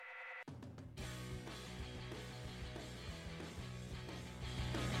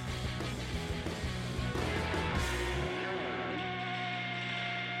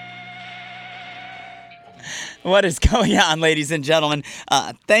What is going on, ladies and gentlemen?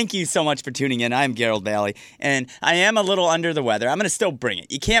 Thank you so much for tuning in. I'm Garold, Vallie, and I am a little under the weather. I'm going to still bring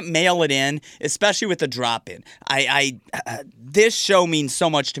it. You can't mail it in, especially with the drop-in. This show means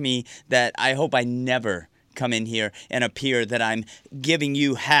so much to me that I hope I never come in here and appear that I'm giving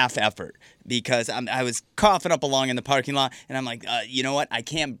you half effort, because I was coughing up along in the parking lot, and I'm like, you know what? I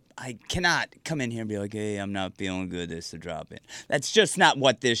cannot come in here and be like, hey, I'm not feeling good, this is a drop in. That's just not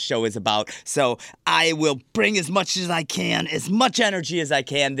what this show is about. So I will bring as much as I can, as much energy as I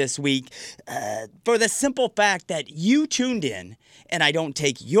can this week, for the simple fact that you tuned in, and I don't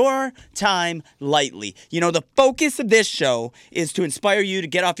take your time lightly. You know, the focus of this show is to inspire you to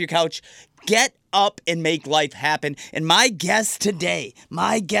get off your couch, get up and make life happen. And my guest today,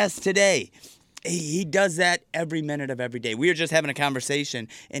 he does that every minute of every day. We were just having a conversation,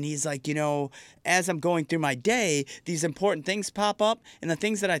 and he's like, you know, as I'm going through my day, these important things pop up, and the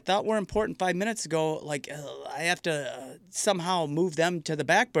things that I thought were important 5 minutes ago, like I have to somehow move them to the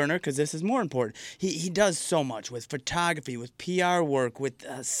back burner because this is more important. He does so much with photography, with PR work, with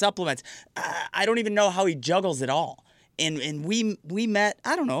supplements. I don't even know how he juggles it all. And we met,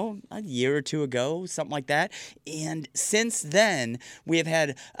 I don't know, a year or two ago, something like that. And since then, we have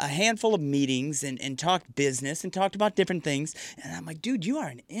had a handful of meetings and talked business and talked about different things. And I'm like, dude, you are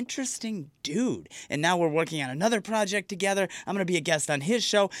an interesting dude. And now we're working on another project together. I'm going to be a guest on his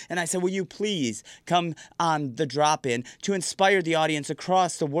show. And I said, will you please come on the drop-in to inspire the audience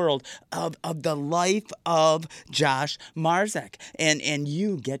across the world of the life of Josh Marzec. And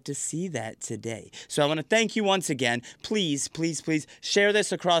you get to see that today. So I want to thank you once again. Please, please, please share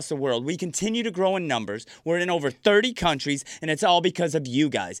this across the world. We continue to grow in numbers. We're in over 30 countries, and it's all because of you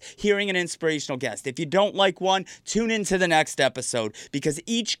guys hearing an inspirational guest. If you don't like one, tune into the next episode, because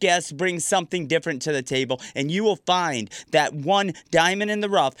each guest brings something different to the table, and you will find that one diamond in the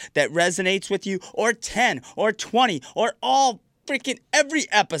rough that resonates with you, or 10, or 20, or all freaking every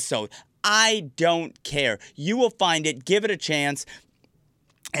episode. I don't care. You will find it. Give it a chance.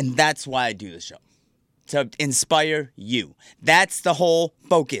 And that's why I do the show. To inspire you. That's the whole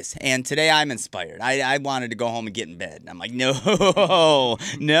focus. And today I'm inspired. I wanted to go home and get in bed. And I'm like, no,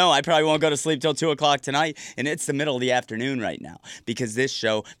 I probably won't go to sleep till 2 o'clock tonight. And it's the middle of the afternoon right now, because this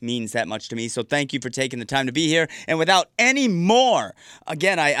show means that much to me. So thank you for taking the time to be here. And without any more,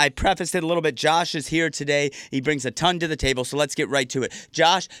 again, I prefaced it a little bit. Josh is here today. He brings a ton to the table. So let's get right to it.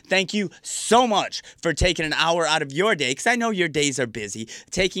 Josh, thank you so much for taking an hour out of your day, because I know your days are busy,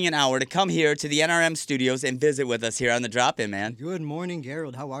 taking an hour to come here to the NRM studios and visit with us here on the Drop-In, man. Good morning,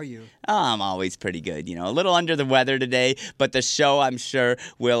 Garold. How are you? Oh, I'm always pretty good. You know, a little under the weather today, but the show, I'm sure,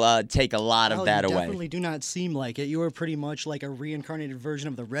 will take a lot of that away. You definitely do not seem like it. You are pretty much like a reincarnated version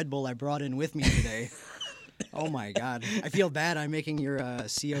of the Red Bull I brought in with me today. Oh, my God. I feel bad I'm making your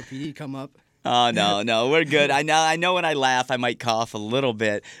COPD come up. Oh, no, we're good. I know when I laugh, I might cough a little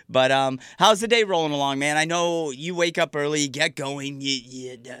bit. But how's the day rolling along, man? I know you wake up early, get going.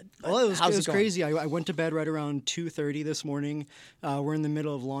 Well, it was crazy. I went to bed right around 2:30 this morning. We're in the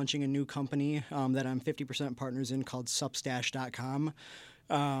middle of launching a new company that I'm 50% partners in called Substash.com.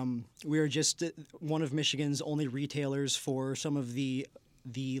 We are just one of Michigan's only retailers for some of the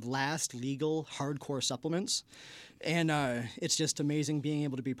last legal hardcore supplements. And it's just amazing being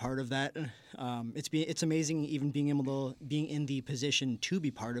able to be part of that. It's amazing even being in the position to be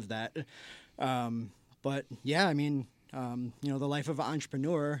part of that. But yeah, I mean, the life of an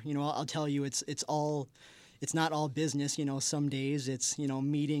entrepreneur. I'll tell you, it's not all business. Some days it's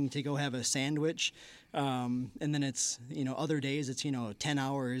meeting to go have a sandwich, and then it's other days it's 10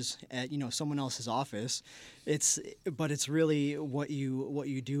 hours at someone else's office. But it's really what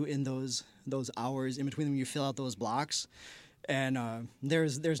you do in those hours in between when you fill out those blocks. And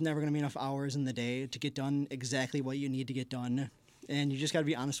there's never going to be enough hours in the day to get done exactly what you need to get done. And you just got to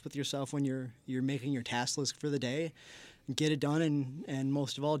be honest with yourself when you're making your task list for the day. Get it done, and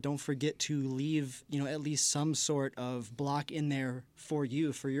most of all, don't forget to leave at least some sort of block in there for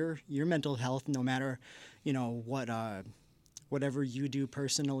you, for your mental health, no matter whatever you do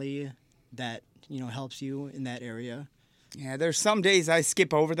personally that helps you in that area. Yeah, there's some days I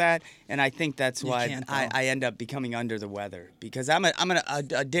skip over that, and I think that's why I end up becoming under the weather, because I'm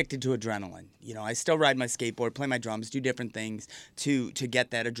addicted to adrenaline. I still ride my skateboard, play my drums, do different things to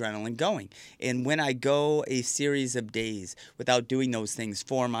get that adrenaline going. And when I go a series of days without doing those things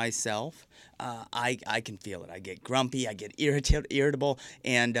for myself, I can feel it. I get grumpy, I get irritable,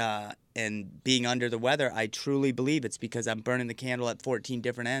 and being under the weather, I truly believe it's because I'm burning the candle at 14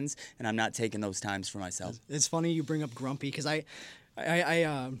 different ends, and I'm not taking those times for myself. It's funny you bring up grumpy, because I've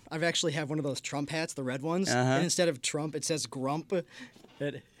actually have one of those Trump hats, the red ones, and instead of Trump, it says Grump.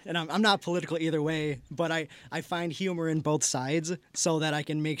 and I'm not political either way, but I find humor in both sides so that I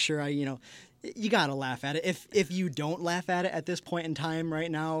can make sure you gotta laugh at it. If you don't laugh at it at this point in time right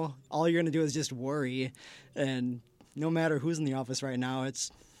now, all you're gonna do is just worry. And no matter who's in the office right now,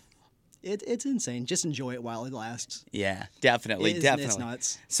 it's insane. Just enjoy it while it lasts. Yeah, definitely. It's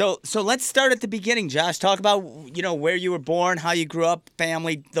nuts. So let's start at the beginning, Josh. Talk about where you were born, how you grew up,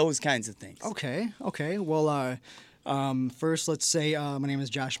 family, those kinds of things. Okay. Well, first, let's say my name is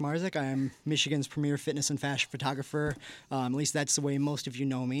Josh Marzec. I am Michigan's premier fitness and fashion photographer. At least that's the way most of you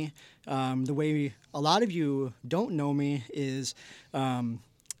know me. The way a lot of you don't know me is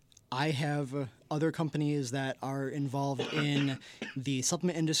I have other companies that are involved in the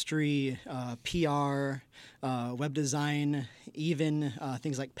supplement industry, PR, web design, even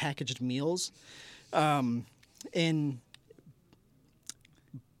things like packaged meals. And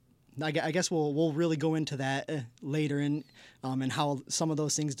I guess we'll really go into that later and how some of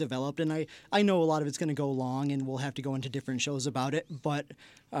those things developed. And I know a lot of it's going to go long, and we'll have to go into different shows about it. But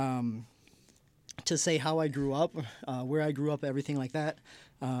to say how I grew up, where I grew up, everything like that.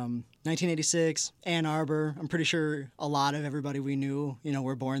 1986, Ann Arbor. I'm pretty sure a lot of everybody we knew,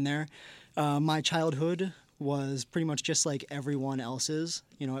 were born there. My childhood was pretty much just like everyone else's.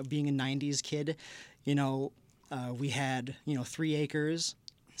 Being a 90s kid, we had 3 acres.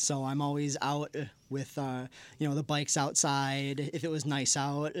 So I'm always out with, the bikes outside if it was nice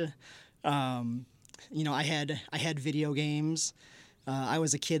out. I had video games. I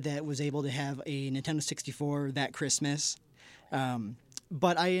was a kid that was able to have a Nintendo 64 that Christmas.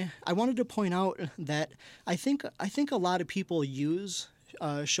 But I wanted to point out that I think a lot of people use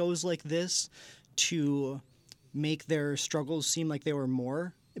shows like this to make their struggles seem like they were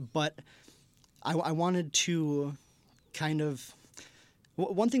more. But I wanted to kind of...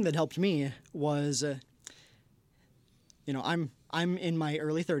 One thing that helped me was, I'm in my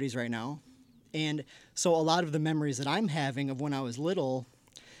early 30s right now, and so a lot of the memories that I'm having of when I was little,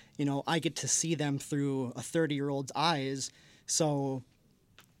 I get to see them through a 30-year-old's eyes. So,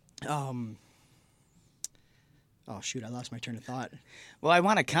 oh shoot, I lost my train of thought. Well, I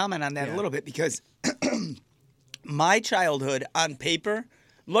want to comment on that a little bit because my childhood on paper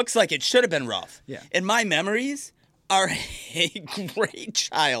looks like it should have been rough. Yeah. In my memories are a great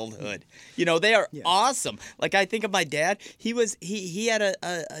childhood. They are awesome. Like, I think of my dad. He had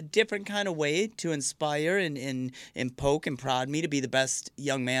a different kind of way to inspire and poke and prod me to be the best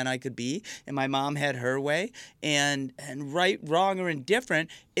young man I could be. And my mom had her way. And right, wrong, or indifferent,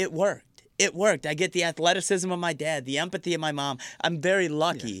 it worked. It worked. I get the athleticism of my dad, the empathy of my mom. I'm very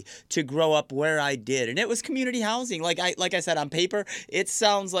lucky to grow up where I did. And it was community housing. Like I said, on paper, it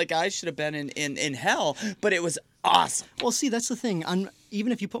sounds like I should have been in hell, but it was awesome. Well, see, that's the thing.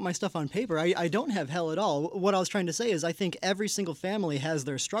 Even if you put my stuff on paper, I don't have hell at all. What I was trying to say is I think every single family has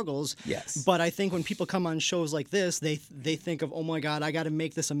their struggles. Yes. But I think when people come on shows like this, they think of, oh my God, I got to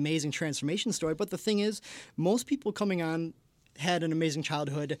make this amazing transformation story. But the thing is, most people coming on had an amazing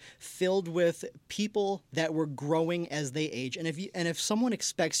childhood filled with people that were growing as they age. And if someone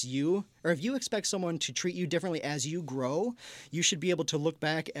expects you, or if you expect someone to treat you differently as you grow, you should be able to look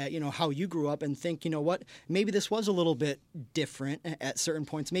back at, how you grew up and think, what, maybe this was a little bit different at certain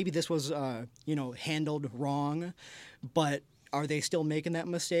points. Maybe this was, handled wrong, but are they still making that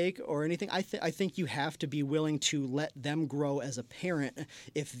mistake or anything? I think you have to be willing to let them grow as a parent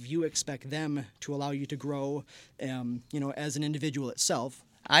if you expect them to allow you to grow, as an individual itself.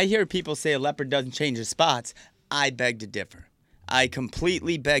 I hear people say a leopard doesn't change his spots. I beg to differ. I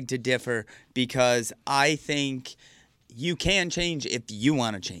completely beg to differ because I think you can change if you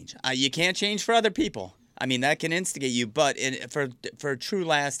want to change. You can't change for other people. I mean, that can instigate you, but for true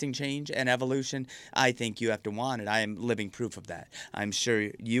lasting change and evolution, I think you have to want it. I am living proof of that. I'm sure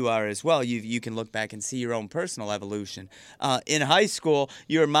you are as well. You can look back and see your own personal evolution. In high school,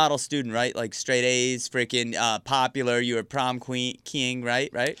 you were a model student, right? Like straight A's, freaking popular. You were prom king,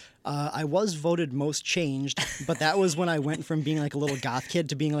 right? I was voted most changed, but that was when I went from being like a little goth kid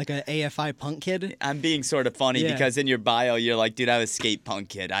to being like an AFI punk kid. I'm being sort of funny because in your bio, you're like, dude, I was skate punk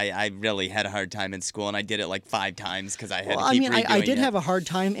kid. I really had a hard time in school, and I did it like 5 times because I had to keep redoing I did have a hard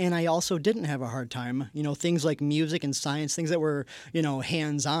time, and I also didn't have a hard time. Things like music and science, things that were,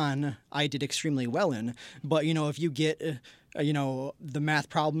 hands-on, I did extremely well in. But, if you get... the math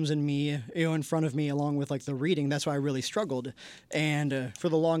problems in me, in front of me, along with like the reading, that's why I really struggled. And for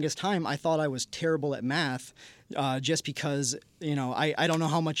the longest time, I thought I was terrible at math, just because, I don't know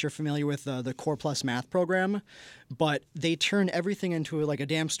how much you're familiar with the Core Plus math program, but they turn everything into like a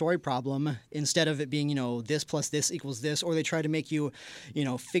damn story problem instead of it being, this plus this equals this, or they try to make you,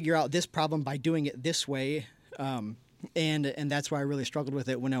 figure out this problem by doing it this way. And that's why I really struggled with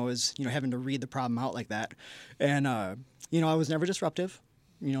it when I was, having to read the problem out like that. And, I was never disruptive,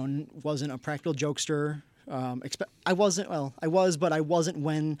 wasn't a practical jokester. I wasn't, well, I was, but I wasn't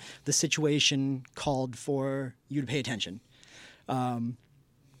when the situation called for you to pay attention.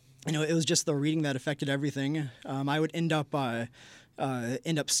 It was just the reading that affected everything. I would end up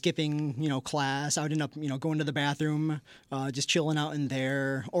skipping, class. I would end up, going to the bathroom, just chilling out in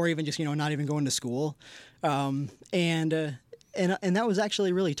there, or even just, not even going to school. And that was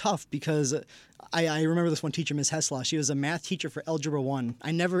actually really tough because I remember this one teacher, Ms. Heslaw. She was a math teacher for Algebra 1.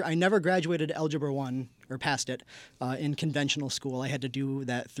 I never graduated Algebra 1 or passed it in conventional school. I had to do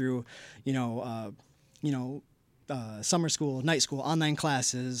that through, summer school, night school, online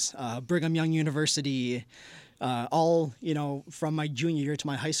classes, Brigham Young University, all, from my junior year to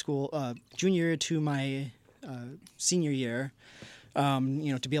my high school, junior year to my senior year,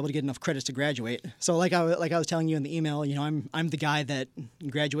 to be able to get enough credits to graduate. So like I was telling you in the email, I'm the guy that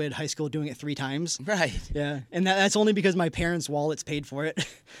graduated high school doing it 3 times. Right. Yeah. And that's only because my parents' wallets paid for it.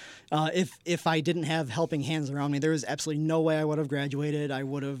 If I didn't have helping hands around me, there was absolutely no way I would have graduated. I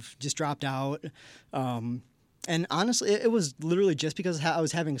would have just dropped out. And honestly, it was literally just because I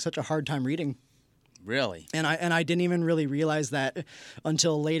was having such a hard time reading. Really? And I didn't even really realize that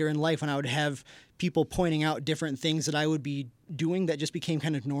until later in life when I would have people pointing out different things that I would be doing that just became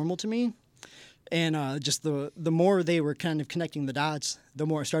kind of normal to me. And just the more they were kind of connecting the dots, the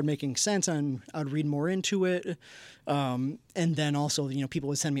more it started making sense, and I would read more into it. And then also, people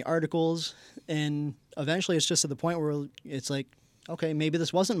would send me articles, and eventually it's just to the point where it's like, okay, maybe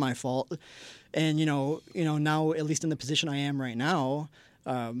this wasn't my fault. And, now, at least in the position I am right now,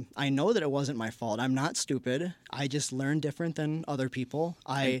 I know that it wasn't my fault. I'm not stupid. I just learn different than other people.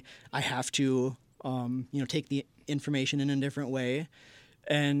 I have to, take the information in a different way.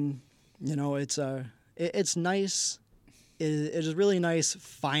 And, it's nice. It is really nice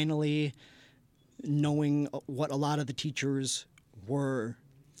finally knowing what a lot of the teachers were.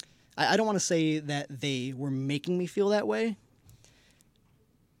 I don't want to say that they were making me feel that way,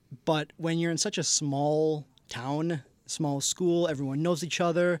 but when you're in such a small town, small school, everyone knows each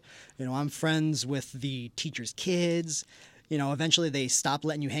other. I'm friends with the teachers' kids. Eventually they stop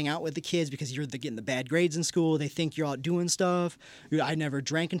letting you hang out with the kids because you're getting the bad grades in school. They think you're out doing stuff. I never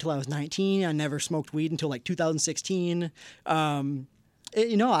drank until I was 19. I never smoked weed until like 2016. I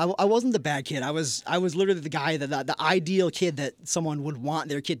wasn't the bad kid. I was literally the guy the ideal kid that someone would want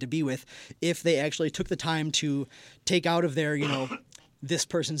their kid to be with if they actually took the time to take out of their, this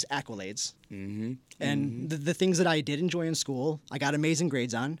person's accolades. Mm-hmm. And the things that I did enjoy in school, I got amazing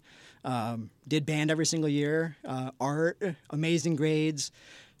grades on. Did band every single year, art, amazing grades.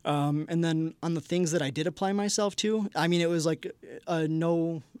 And then on the things that I did apply myself to, it was like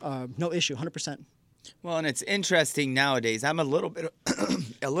no issue, 100%. Well, and it's interesting nowadays. I'm a little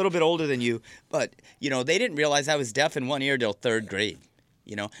bit older than you, but, they didn't realize I was deaf in one ear till 3rd grade.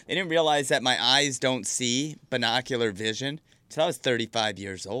 They didn't realize that my eyes don't see binocular vision till I was 35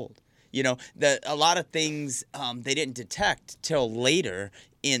 years old. A lot of things they didn't detect till later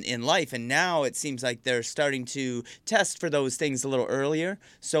in life, and now it seems like they're starting to test for those things a little earlier.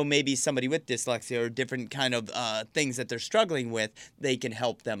 So maybe somebody with dyslexia or different kind of things that they're struggling with, they can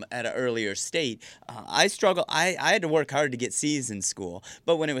help them at an earlier state. I had to work hard to get C's in school,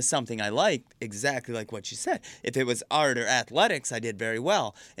 but when it was something I liked, exactly like what you said, if it was art or athletics, I did very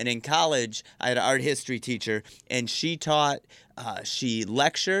well. And in college, I had an art history teacher, and she taught, she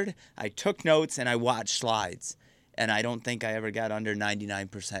lectured, I took notes, and I watched slides. And I don't think I ever got under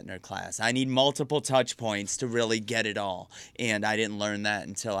 99% in her class. I need multiple touch points to really get it all. And I didn't learn that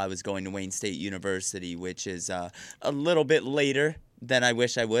until I was going to Wayne State University, which is a little bit later than I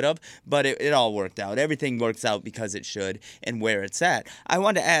wish I would have. But it all worked out. Everything works out because it should and where it's at. I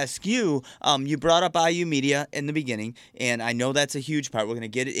wanted to ask you, you brought up IU Media in the beginning, and I know that's a huge part. We're going to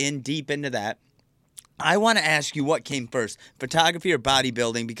get in deep into that. I want to ask you what came first, photography or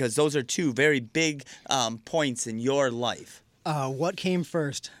bodybuilding, because those are 2 very big points in your life. What came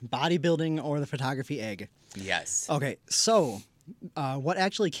first, bodybuilding or the photography egg? Yes. Okay, so what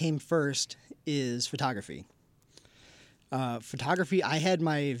actually came first is photography. I had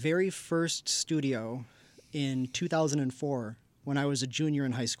my very first studio in 2004 when I was a junior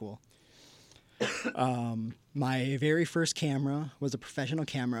in high school. My very first camera was a professional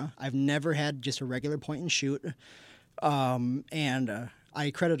camera. I've never had just a regular point and shoot. And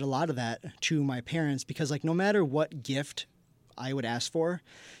I credit a lot of that to my parents because, no matter what gift I would ask for,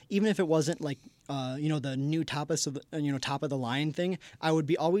 even if it wasn't the new top of the line thing, I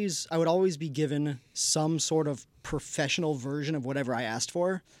would always be given some sort of professional version of whatever I asked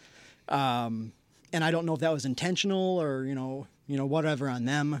for. and I don't know if that was intentional or, whatever on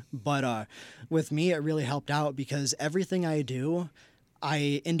them. But with me, it really helped out because everything I do,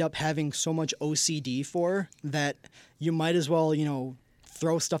 I end up having so much OCD for that you might as well,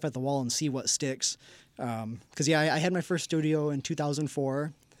 throw stuff at the wall and see what sticks. Because, I had my first studio in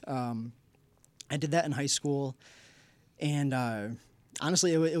 2004. I did that in high school. And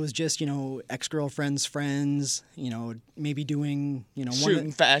honestly, it was just, ex-girlfriend's friends, maybe doing,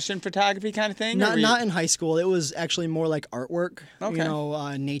 shooting fashion photography kind of thing? Not in high school. It was actually more like artwork,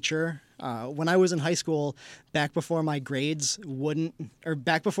 nature. When I was in high school, back before my grades didn't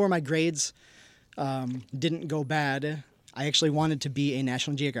go bad, I actually wanted to be a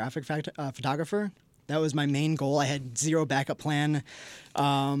National Geographic photographer. That was my main goal. I had zero backup plan.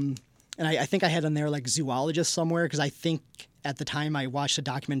 And I think I had in there like zoologist somewhere because I think at the time I watched a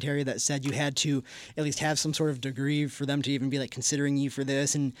documentary that said you had to at least have some sort of degree for them to even be like considering you for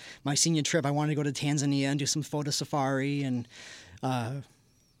this. And my senior trip, I wanted to go to Tanzania and do some photo safari, and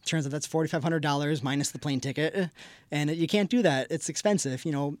turns out that's $4,500 minus the plane ticket, and you can't do that. It's expensive.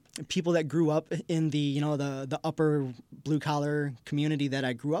 People that grew up in the the upper blue collar community that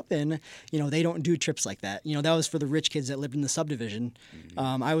I grew up in, they don't do trips like that. That was for the rich kids that lived in the subdivision.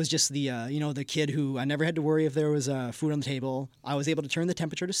 Mm-hmm. I was just the the kid who I never had to worry if there was food on the table. I was able to turn the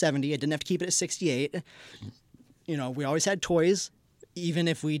temperature to 70. I didn't have to keep it at 68. We always had toys, even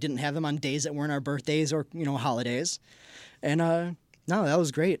if we didn't have them on days that weren't our birthdays or holidays, and. No, that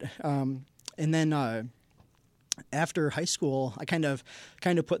was great. And then after high school, I kind of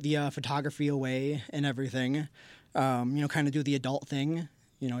put the photography away and everything. Kind of do the adult thing.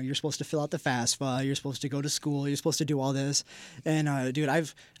 You're supposed to fill out the FAFSA. You're supposed to go to school. You're supposed to do all this. And dude,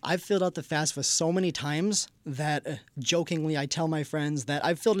 I've filled out the FAFSA so many times that jokingly I tell my friends that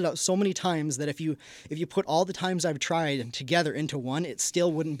I've filled it out so many times that if you put all the times I've tried together into one, it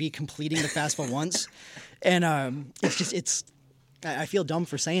still wouldn't be completing the FAFSA once. And I feel dumb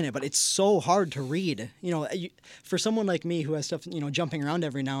for saying it, but it's so hard to read. For someone like me who has stuff, jumping around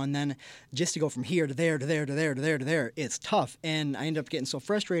every now and then, just to go from here to there to there to there to there to there, it's tough. And I end up getting so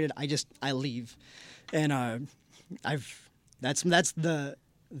frustrated, I leave. And that's the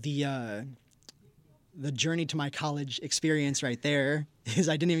journey to my college experience right there. Is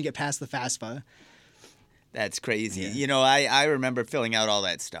I didn't even get past the FAFSA. That's crazy. Yeah. I remember filling out all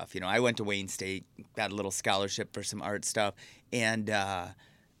that stuff. I went to Wayne State, got a little scholarship for some art stuff, and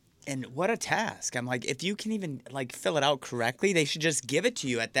what a task. I'm like, if you can even like fill it out correctly, they should just give it to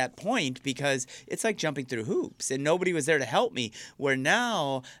you at that point because it's like jumping through hoops and nobody was there to help me. Where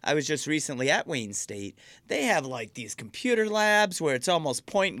now I was just recently at Wayne State. They have like these computer labs where it's almost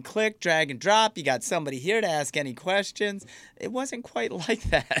point and click, drag and drop. You got somebody here to ask any questions. It wasn't quite like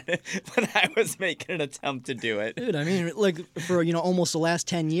that when I was making an attempt to do it. Dude, I mean, like for, almost the last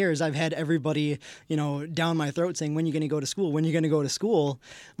 10 years, I've had everybody, down my throat saying, when are you going to go to school? When are you going to go to school?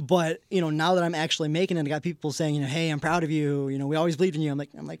 But, now that I'm actually making it, I got people saying, hey, I'm proud of you. We always believed in you. I'm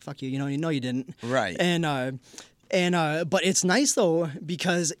like, fuck you. You didn't. Right. But it's nice though,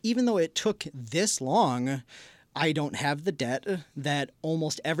 because even though it took this long, I don't have the debt that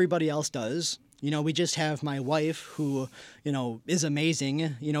almost everybody else does. We just have my wife who, is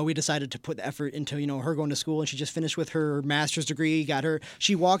amazing. We decided to put the effort into, her going to school, and she just finished with her master's degree,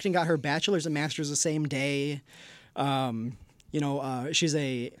 she walked and got her bachelor's and master's the same day. She's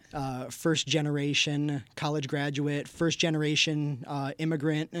a first generation college graduate, first generation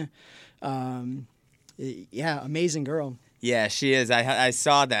immigrant. Amazing girl. Yeah, she is. I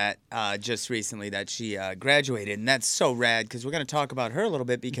saw that just recently that she graduated, and that's so rad because we're going to talk about her a little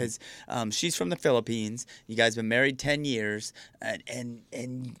bit because she's from the Philippines. You guys have been married 10 years,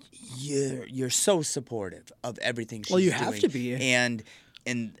 and you're so supportive of everything she's doing. Well, you have to be. And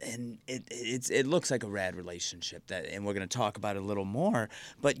it looks like a rad relationship and we're going to talk about it a little more.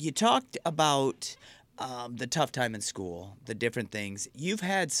 But you talked about the tough time in school, the different things. You've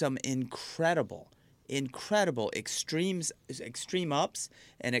had some incredible extreme ups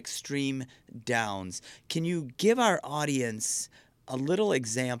and extreme downs. Can you give our audience a little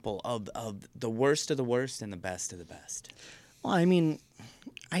example of the worst of the worst and the best of the best? Well, I mean,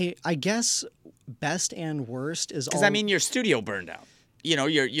 I guess best and worst is all... Because, I mean, your studio burned out.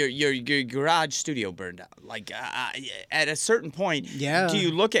 Your garage studio burned out. Like, at a certain point, do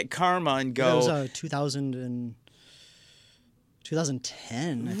you look at karma and go... That was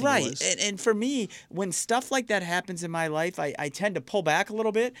 2010, I think right. it was. And for me, when stuff like that happens in my life, I tend to pull back a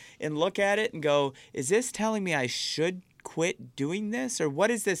little bit and look at it and go, is this telling me I should quit doing this, or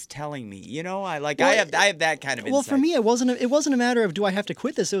what is this telling me? You know, I have that kind of insight. Well, for me, it wasn't a matter of do I have to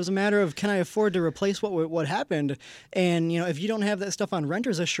quit this. It was a matter of can I afford to replace what happened. And if you don't have that stuff on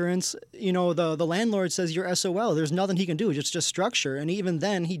renter's assurance, the landlord says you're SOL. There's nothing he can do. It's just structure. And even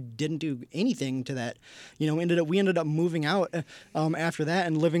then, he didn't do anything to that. We ended up moving out after that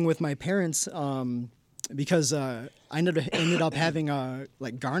and living with my parents. Because I ended up having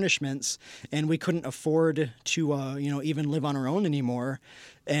like garnishments, and we couldn't afford to even live on our own anymore,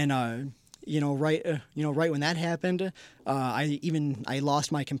 and right when that happened, I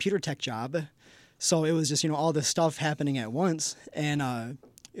lost my computer tech job, so it was just all this stuff happening at once, and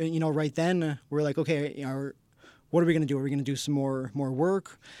right then we're like, okay, what are we gonna do? Are we gonna do some more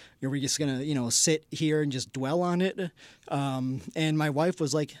work? Are we just gonna sit here and just dwell on it? And my wife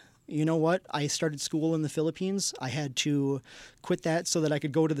was like, you know what? I started school in the Philippines. I had to quit that so that I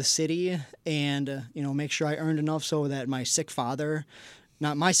could go to the city and, make sure I earned enough so that my sick father,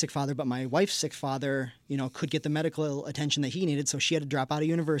 not my sick father, but my wife's sick father, could get the medical attention that he needed. So she had to drop out of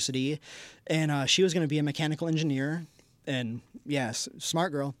university, and she was going to be a mechanical engineer. And yes,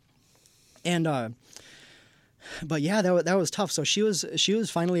 smart girl. And but yeah, that was tough. So she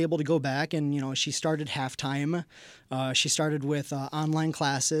was finally able to go back, and she started half-time. She started with online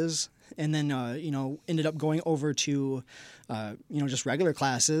classes, and then ended up going over to just regular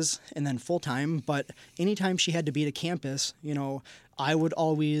classes, and then full-time. But anytime she had to be to campus, I would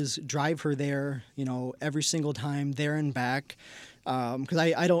always drive her there, every single time, there and back. Because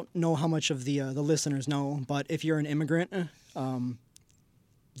I don't know how much of the listeners know, but if you're an immigrant,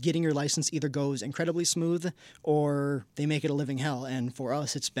 getting your license either goes incredibly smooth or they make it a living hell. And for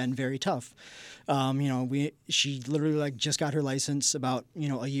us, it's been very tough. She literally just got her license about,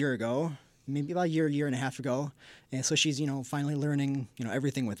 a year ago, maybe about a year and a half ago. And so she's, finally learning,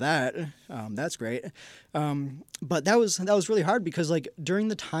 everything with that. That's great. But that was really hard because during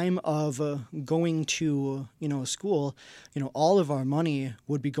the time of going to, school, all of our money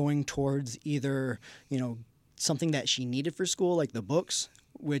would be going towards either, something that she needed for school, like the books,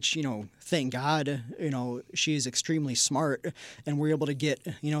 which, thank God, she's extremely smart, and we're able to get,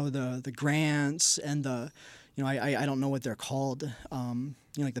 the grants and the, I don't know what they're called,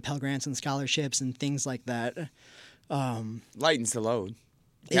 like the Pell Grants and scholarships and things like that. Lightens the load.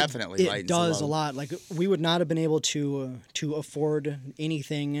 Definitely lightens the load. It does a lot. We would not have been able to afford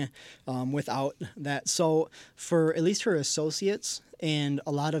anything without that. So for at least her associates and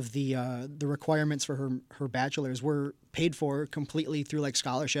a lot of the requirements for her bachelor's were paid for completely through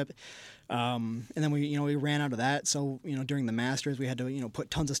scholarship. And then we ran out of that. So, during the master's we had to, put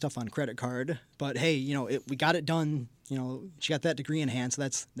tons of stuff on credit card, but hey, we got it done. She got that degree in hand, so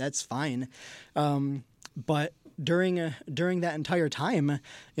that's fine. But during that entire time,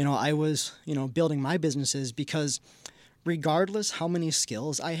 I was, building my businesses because regardless how many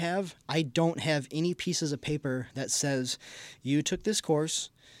skills I have, I don't have any pieces of paper that says you took this course,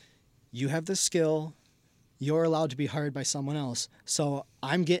 you have this skill, you're allowed to be hired by someone else. So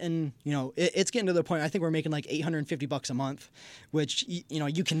I'm getting, it's getting to the point, I think we're making $850 a month, which,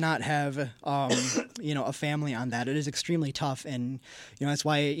 you cannot have, a family on that. It is extremely tough. And, that's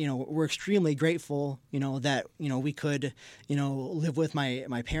why, we're extremely grateful, that, we could, live with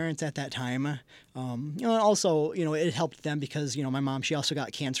my parents at that time. And also, it helped them because, my mom, she also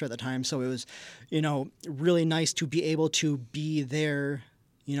got cancer at the time. So it was, really nice to be able to be there,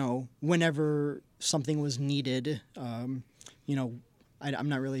 whenever something was needed. I'm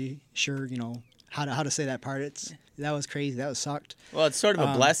not really sure, how to say that part. That was crazy. That was sucked. Well, it's sort of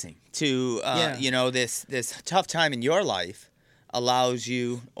a blessing to, this tough time in your life allows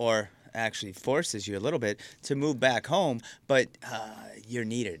you, or actually forces you a little bit, to move back home, but you're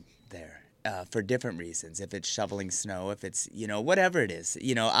needed there. For different reasons. If it's shoveling snow, if it's, whatever it is,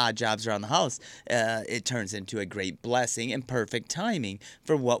 odd jobs around the house, it turns into a great blessing and perfect timing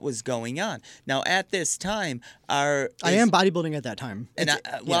for what was going on. Now, at this time, I am bodybuilding at that time. And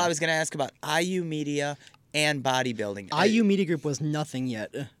I was going to ask about IU Media and bodybuilding. IU Media Group was nothing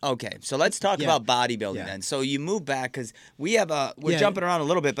yet. Okay, so let's talk about bodybuilding then. So you moved back because we're jumping around a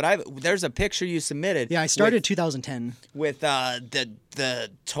little bit, but there's a picture you submitted. Yeah, I started 2010 with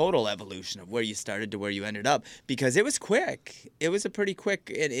the total evolution of where you started to where you ended up, because it was quick. It was a pretty quick,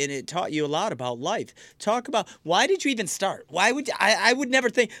 and it taught you a lot about life. Talk about, why did you even start? Why would I would never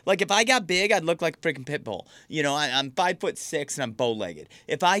think, if I got big, I'd look like a freaking pit bull. I'm 5'6" and I'm bow-legged.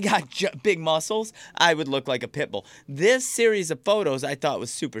 If I got big muscles, I would look like a pit bull. This series of photos I thought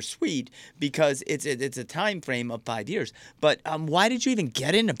was super sweet because it's a time frame of 5 years. But why did you even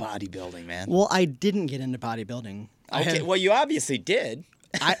get into bodybuilding, man? Well, I didn't get into bodybuilding. Okay, well, you obviously did.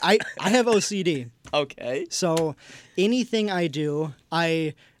 I have OCD. Okay. So anything I do,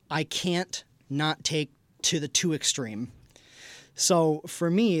 I can't not take to the too extreme. So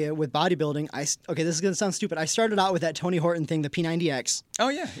for me, with bodybuilding, this is going to sound stupid. I started out with that Tony Horton thing, the P90X. Oh,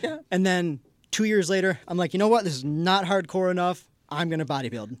 yeah. And then 2 years later, I'm like, you know what? This is not hardcore enough. I'm going to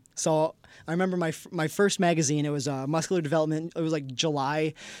bodybuild. So I remember my first magazine. It was Muscular Development. It was like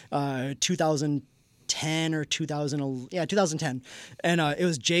July 2010 or 2010. And it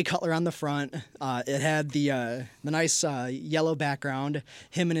was Jay Cutler on the front. It had the nice yellow background,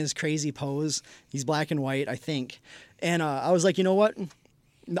 him in his crazy pose. He's black and white, I think. And I was like, you know what?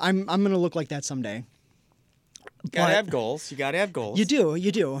 I'm going to look like that someday. You gotta have goals. You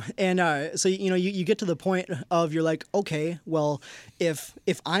do. And so you get to the point of you're like, okay, well, if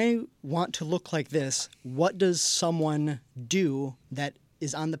I want to look like this, what does someone do that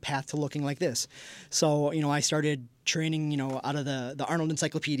is on the path to looking like this? So I started training out of the Arnold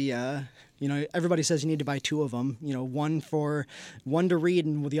Encyclopedia. Everybody says you need to buy 2 of them. One to read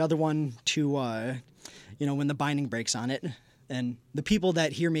and the other one to when the binding breaks on it. And the people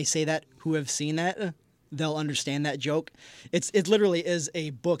that hear me say that who have seen that, they'll understand that joke. It literally is a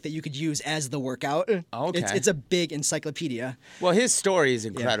book that you could use as the workout. Okay. It's a big encyclopedia. Well, his story is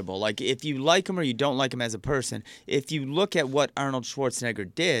incredible. Yeah. Like, if you like him or you don't like him as a person, if you look at what Arnold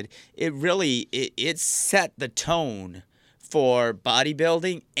Schwarzenegger did, it really it set the tone for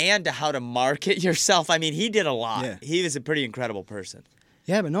bodybuilding and to how to market yourself. I mean, he did a lot. Yeah. He was a pretty incredible person.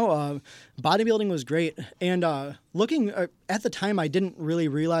 Yeah, but no, bodybuilding was great. And looking at the time, I didn't really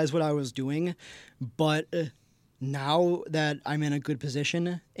realize what I was doing. But now that I'm in a good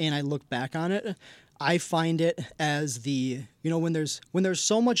position and I look back on it, I find it as when there's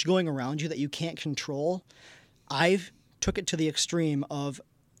so much going around you that you can't control, I've took it to the extreme of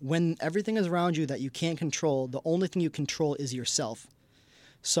when everything is around you that you can't control, the only thing you control is yourself.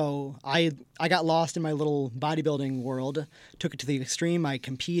 So I got lost in my little bodybuilding world, took it to the extreme. I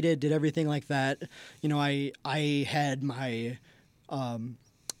competed, did everything like that. I had my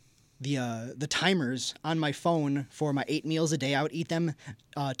the timers on my phone for my 8 meals a day. I would eat them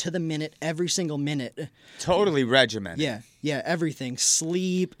to the minute, every single minute. Totally regimented. Yeah, everything.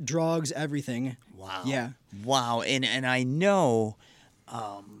 Sleep, drugs, everything. Wow. Yeah. Wow. And I know,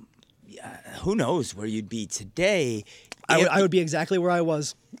 who knows where you'd be today. I would be exactly where I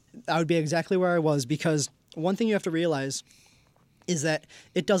was. Because one thing you have to realize is that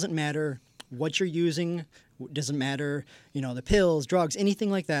it doesn't matter what you're using. It doesn't matter, the pills, drugs, anything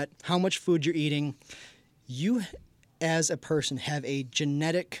like that, how much food you're eating. You, as a person, have a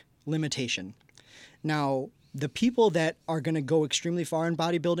genetic limitation. Now, the people that are going to go extremely far in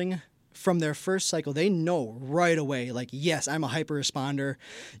bodybuilding, from their first cycle, they know right away, like, yes, I'm a hyper responder.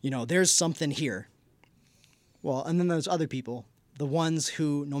 There's something here. Well, and then there's other people, the ones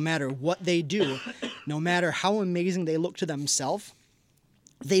who, no matter what they do, no matter how amazing they look to themselves,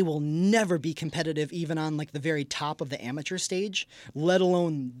 they will never be competitive even on like the very top of the amateur stage, let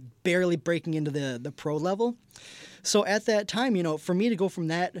alone barely breaking into the pro level. So at that time, for me to go from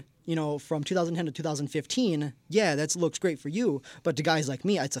that, from 2010 to 2015, yeah, that looks great for you. But to guys like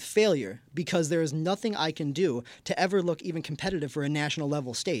me, it's a failure because there is nothing I can do to ever look even competitive for a national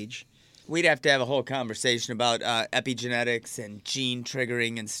level stage. We'd have to have a whole conversation about epigenetics and gene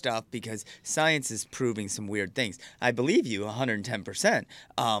triggering and stuff because science is proving some weird things. I believe you 110%.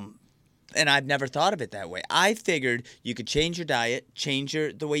 And I've never thought of it that way. I figured you could change your diet, change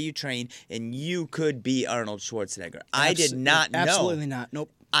the way you train, and you could be Arnold Schwarzenegger. I did not know. Absolutely not.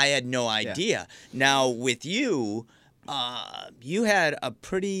 Nope. I had no idea. Yeah. Now, with you, you had a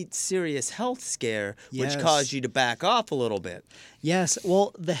pretty serious health scare, which caused you to back off a little bit. Yes.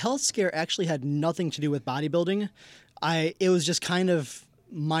 Well, the health scare actually had nothing to do with bodybuilding. It was just kind of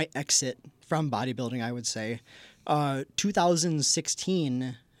my exit from bodybuilding, I would say.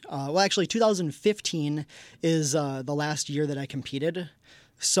 2016, 2015 is the last year that I competed.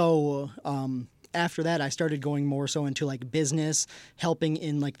 So after that, I started going more so into like business, helping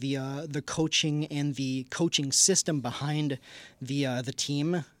in like the coaching and the coaching system behind the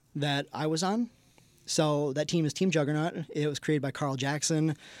team that I was on. So that team is Team Juggernaut. It was created by Carl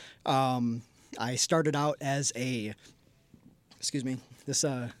Jackson. I started out as this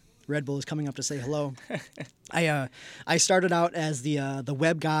Red Bull is coming up to say hello. I started out as the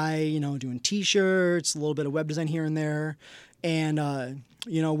web guy, doing T-shirts, a little bit of web design here and there, and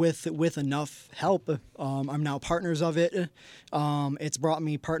with enough help, I'm now partners of it. It's brought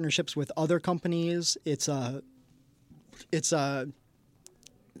me partnerships with other companies. It's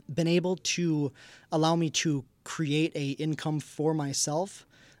been able to allow me to create a income for myself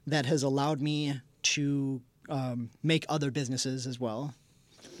that has allowed me to make other businesses as well.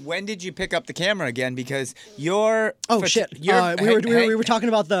 When did you pick up the camera again? Because you're shit. We were talking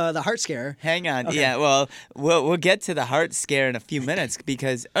about the heart scare. Hang on. Okay. Yeah. Well, we'll get to the heart scare in a few minutes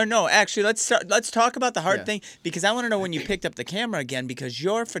because. Oh no, actually, let's talk about the heart thing because I want to know when you picked up the camera again because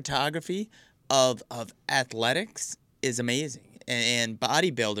your photography of athletics is amazing. And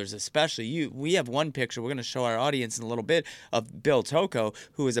bodybuilders especially. We have one picture we're going to show our audience in a little bit of Bill Tocco,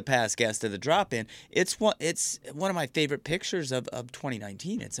 who is a past guest of the Drop-In. It's one of my favorite pictures of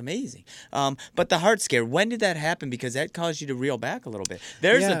 2019. It's amazing. But the heart scare, when did that happen? Because that caused you to reel back a little bit.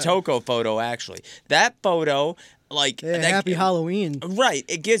 There's a Tocco photo, actually. That photo... Happy Halloween. Right.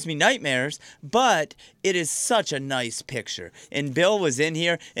 It gives me nightmares, but it is such a nice picture. And Bill was in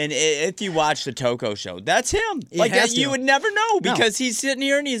here, and if you watch the Tocco show, that's him. You would never know because he's sitting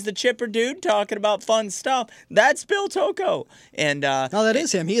here and he's the chipper dude talking about fun stuff. That's Bill Tocco. And that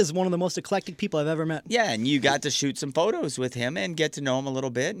is him. He is one of the most eclectic people I've ever met. Yeah, and you got to shoot some photos with him and get to know him a little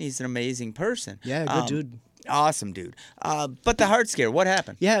bit, and he's an amazing person. Yeah, good dude. Awesome dude. But the heart scare, what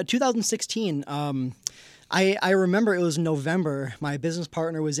happened? Yeah, 2016. I remember it was November. My business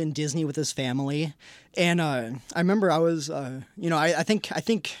partner was in Disney with his family, and I remember I was, I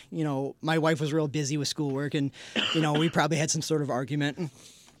think my wife was real busy with schoolwork, and we probably had some sort of argument.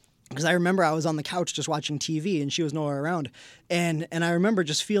 Because I remember I was on the couch just watching TV, and she was nowhere around, and I remember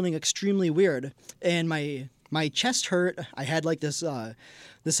just feeling extremely weird, and my chest hurt. I had like this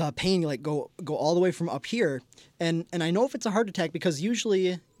pain like go all the way from up here, and I know if it's a heart attack because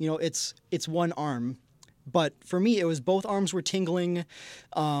usually it's one arm. But for me, it was both arms were tingling.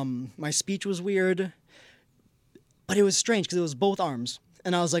 My speech was weird. But it was strange because it was both arms.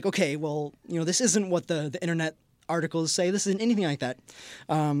 And I was like, okay, well, this isn't what the internet articles say. This isn't anything like that.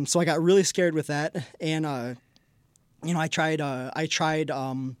 So I got really scared with that. And, I tried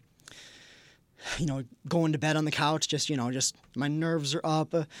going to bed on the couch, just my nerves are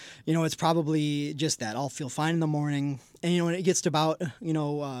up. It's probably just that. I'll feel fine in the morning. And, when it gets to about,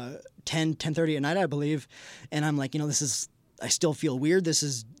 10:30 at night, I believe. And I'm like, I still feel weird. This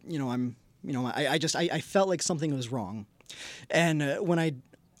is, I felt like something was wrong. And when I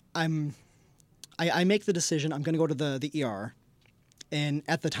make the decision, I'm going to go to the ER. And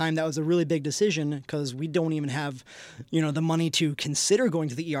at the time, that was a really big decision because we don't even have, the money to consider going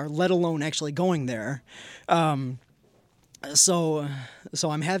to the ER, let alone actually going there. So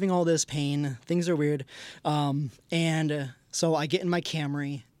I'm having all this pain. Things are weird. So I get in my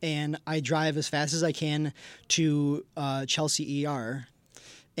Camry and I drive as fast as I can to Chelsea ER.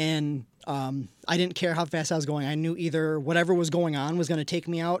 And I didn't care how fast I was going. I knew either whatever was going on was going to take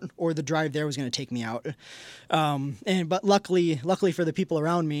me out or the drive there was going to take me out. But luckily for the people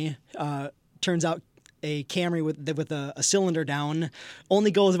around me, turns out a Camry with a cylinder down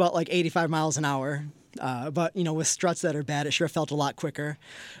only goes about like 85 miles an hour. But with struts that are bad, it sure felt a lot quicker.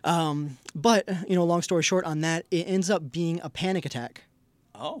 But long story short on that, it ends up being a panic attack.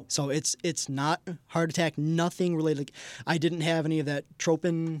 Oh. So it's not heart attack, nothing related. Like, I didn't have any of that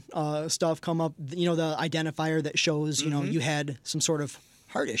tropin stuff come up. The identifier that shows you had some sort of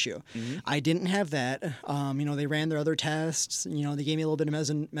heart issue. Mm-hmm. I didn't have that. They ran their other tests. They gave me a little bit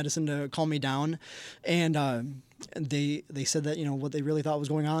of medicine to calm me down, and they said that what they really thought was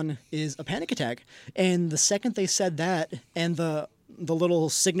going on is a panic attack. And the second they said that, and the little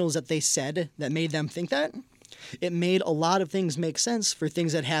signals that they said that made them think that, it made a lot of things make sense for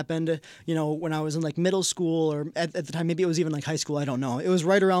things that happened, when I was in like middle school or at the time, maybe it was even like high school. I don't know. It was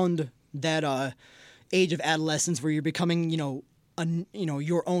right around that age of adolescence where you're becoming, your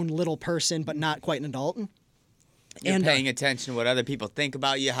own little person, but not quite an adult. You're paying attention to what other people think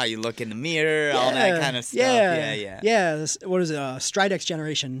about you, how you look in the mirror, all that kind of stuff. Yeah. What is it? Stridex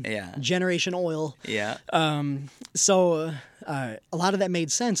generation. Yeah. Generation oil. Yeah. So a lot of that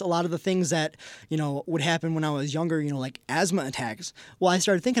made sense. A lot of the things that, would happen when I was younger, like asthma attacks. Well, I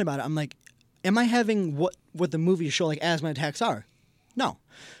started thinking about it. I'm like, am I having what the movies show like asthma attacks are? No.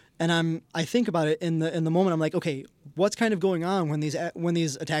 And I think about it in the moment. I'm like, okay, what's kind of going on when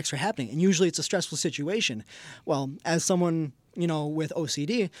these attacks are happening? And usually it's a stressful situation. Well, as someone with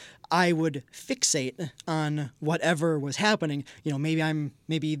OCD, I would fixate on whatever was happening. Maybe we're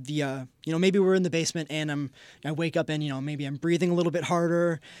in the basement and I wake up and maybe I'm breathing a little bit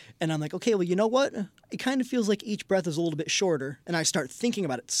harder, and I'm like, okay, well, you know what? It kind of feels like each breath is a little bit shorter, and I start thinking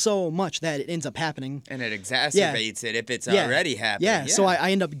about it so much that it ends up happening. And it exacerbates it if it's already happening. Yeah. So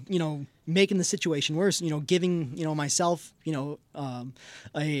I end up making the situation worse. Giving myself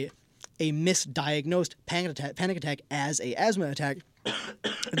a misdiagnosed panic attack as a asthma attack.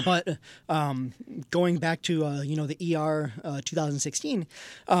 But going back to the ER 2016,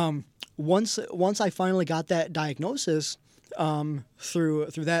 once I finally got that diagnosis, through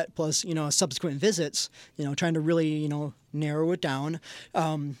that, plus subsequent visits, trying to really narrow it down.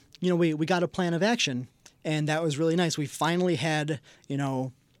 We got a plan of action, and that was really nice. We finally had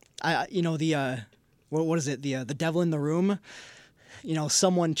what is it, the devil in the room,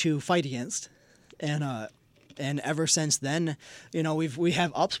 someone to fight against, and ever since then, we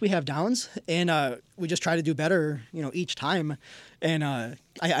have ups, we have downs, and we just try to do better, each time. And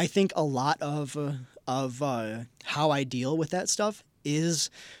I think a lot of how I deal with that stuff is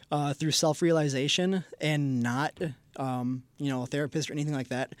through self-realization, and not a therapist or anything like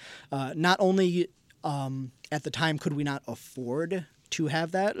that. Not only at the time could we not afford to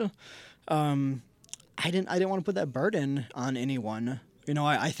have that, I didn't want to put that burden on anyone.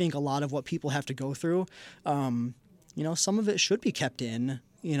 I think a lot of what people have to go through, some of it should be kept in,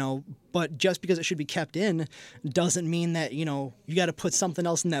 but just because it should be kept in doesn't mean that, you got to put something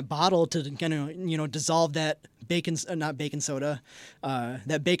else in that bottle to dissolve that that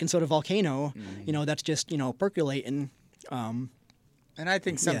baking soda volcano, that's just, percolating. And I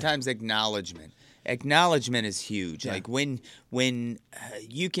think sometimes acknowledgement is huge. Yeah. Like when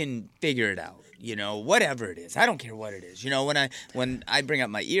you can figure it out, whatever it is. I don't care what it is. When I bring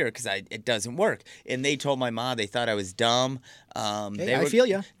up my ear because it doesn't work, and they told my mom they thought I was dumb. I feel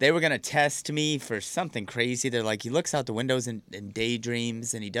you. They were gonna test me for something crazy. They're like, he looks out the windows and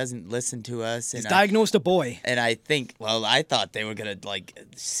daydreams, and he doesn't listen to us. He's diagnosed a boy. And I thought they were gonna, like,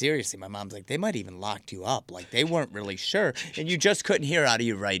 seriously. My mom's like, they might even locked you up. Like, they weren't really sure, and you just couldn't hear out of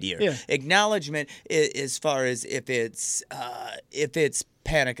your right ear. Yeah. Acknowledgement, as far as if it's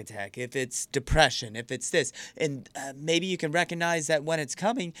panic attack, if it's depression, if it's this, and maybe you can recognize that when it's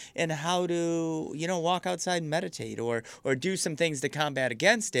coming, and how to walk outside and meditate, or do some things to combat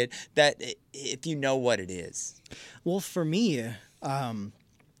against it, that if you know what it is. Well, for me, one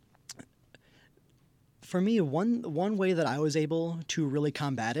way that I was able to really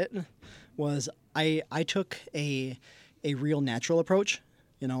combat it was I took a real natural approach.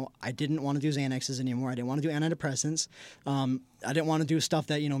 I didn't want to do Xanaxes anymore. I didn't want to do antidepressants. I didn't want to do stuff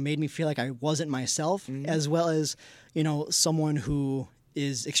that, made me feel like I wasn't myself, as well as, someone who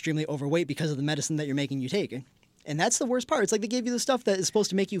is extremely overweight because of the medicine that you're making you take. And that's the worst part. It's like they gave you the stuff that is supposed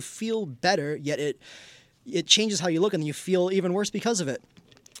to make you feel better, yet it changes how you look and you feel even worse because of it.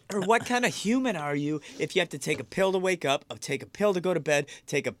 Or what kind of human are you if you have to take a pill to wake up, take a pill to go to bed,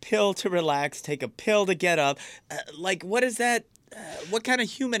 take a pill to relax, take a pill to get up? What is that? What kind of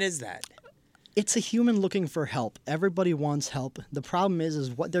human is that? It's a human looking for help. Everybody wants help. The problem is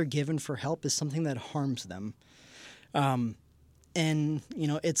what they're given for help is something that harms them. And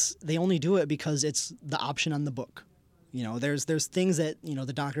they only do it because it's the option on the book. There's things that,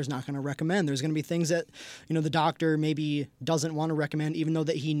 the doctor's not going to recommend. There's going to be things that, the doctor maybe doesn't want to recommend, even though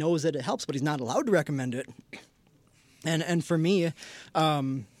that he knows that it helps, but he's not allowed to recommend it. And for me,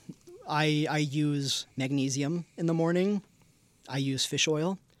 I use magnesium in the morning. I use fish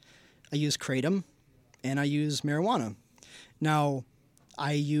oil. I use kratom, and I use marijuana. Now,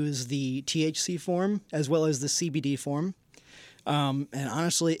 I use the THC form as well as the CBD form. And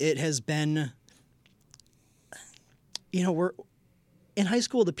honestly, it has been, we're in high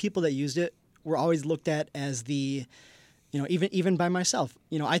school, the people that used it were always looked at as the, even by myself,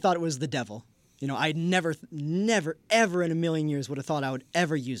 I thought it was the devil. I never, ever in a million years would have thought I would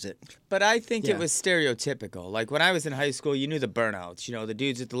ever use it. But I think it was stereotypical. Like, when I was in high school, you knew the burnouts. The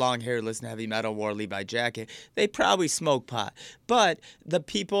dudes with the long hair, listen to heavy metal, wore a Levi jacket. They probably smoked pot. But the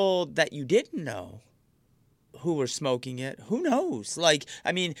people that you didn't know who were smoking it, who knows?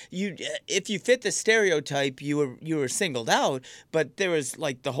 If you fit the stereotype, you were singled out. But there was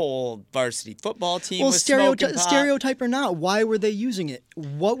the whole varsity football team was smoking pot. Stereotype or not, why were they using it?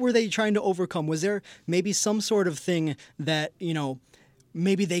 What were they trying to overcome? Was there maybe some sort of thing that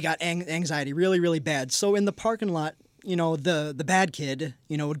maybe they got anxiety really, really bad? So in the parking lot, the bad kid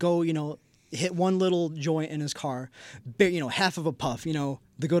would go hit one little joint in his car, half of a puff, the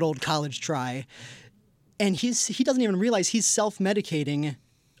good old college try. And he doesn't even realize he's self-medicating,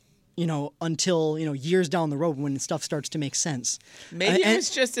 until, years down the road when stuff starts to make sense. Maybe it was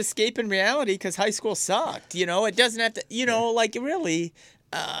just escaping reality because high school sucked. It doesn't have to, really.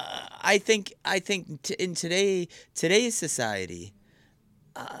 I think in today's society,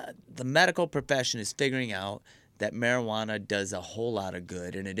 the medical profession is figuring out that marijuana does a whole lot of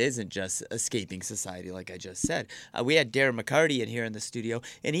good, and it isn't just escaping society, like I just said. We had Darren McCarty in here in the studio,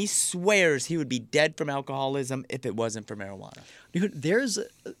 and he swears he would be dead from alcoholism if it wasn't for marijuana. Dude,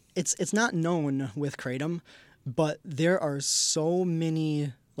 it's not known with kratom, but there are so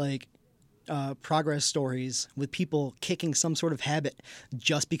many progress stories with people kicking some sort of habit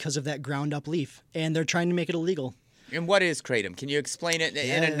just because of that ground up leaf, and they're trying to make it illegal. And what is kratom? Can you explain it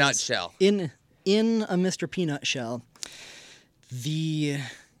in a nutshell? In a Mr. Peanut shell, the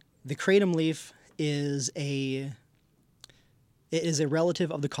kratom leaf is a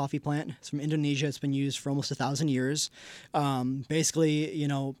relative of the coffee plant. It's from Indonesia. It's been used for almost 1,000 years. Basically,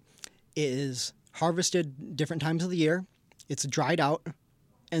 it is harvested different times of the year. It's dried out,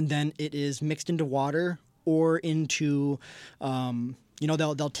 and then it is mixed into water or into,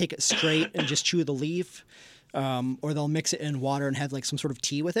 they'll take it straight and just chew the leaf, or they'll mix it in water and have like some sort of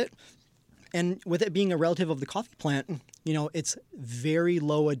tea with it. And with it being a relative of the coffee plant, it's very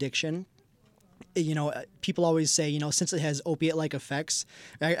low addiction. People always say, since it has opiate-like effects.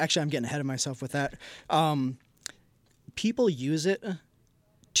 Actually, I'm getting ahead of myself with that. People use it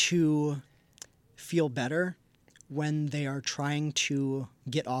to feel better when they are trying to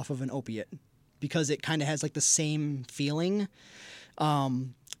get off of an opiate, because it kind of has like the same feeling.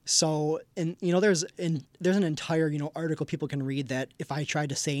 There's an entire, article people can read that if I tried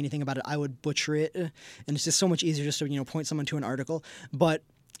to say anything about it, I would butcher it. And it's just so much easier just to, point someone to an article. But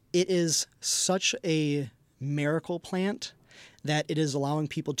it is such a miracle plant that it is allowing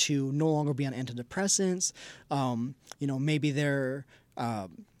people to no longer be on antidepressants. Maybe they're,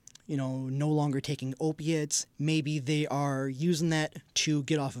 no longer taking opiates. Maybe they are using that to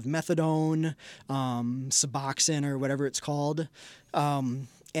get off of methadone, Suboxone, or whatever it's called. And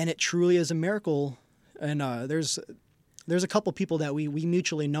it truly is a miracle. And there's a couple people that we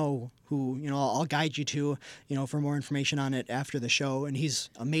mutually know who, I'll guide you to, for more information on it after the show. And he's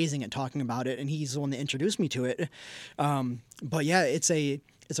amazing at talking about it. And he's the one that introduced me to it. But yeah, it's a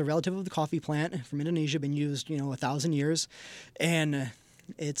relative of the coffee plant from Indonesia, been used, 1,000 years. And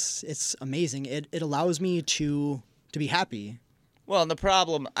it's amazing. It allows me to be happy. Well, and the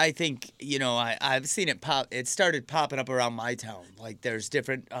problem, I think, I've seen it pop. It started popping up around my town. Like, there's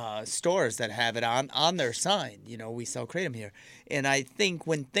different stores that have it on their sign. We sell kratom here. And I think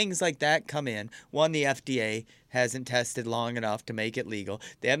when things like that come in, one, the FDA hasn't tested long enough to make it legal.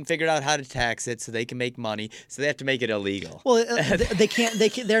 They haven't figured out how to tax it so they can make money. So they have to make it illegal. Well, they can't.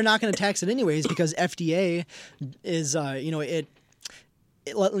 They're not going to tax it anyways, because FDA is,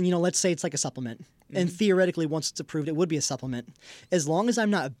 let's say it's like a supplement. And theoretically, once it's approved, it would be a supplement. As long as I'm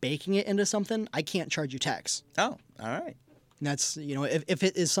not baking it into something, I can't charge you tax. Oh, all right. And that's, if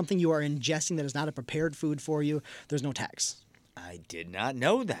it is something you are ingesting that is not a prepared food for you, there's no tax. I did not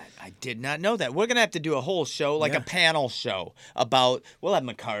know that. We're gonna have to do a whole show, like a panel show about. We'll have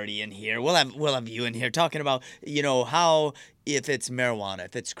McCarty in here. We'll have you in here talking about how, if it's marijuana,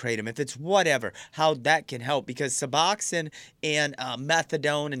 if it's kratom, if it's whatever, how that can help, because Suboxone and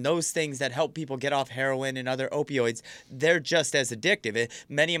methadone and those things that help people get off heroin and other opioids, they're just as addictive.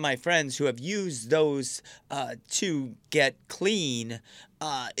 Many of my friends who have used those to get clean.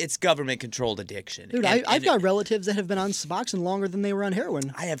 It's government-controlled addiction. Dude, I've got relatives that have been on Suboxone longer than they were on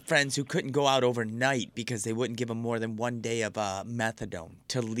heroin. I have friends who couldn't go out overnight because they wouldn't give them more than 1 day of methadone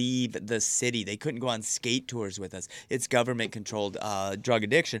to leave the city. They couldn't go on skate tours with us. It's government-controlled drug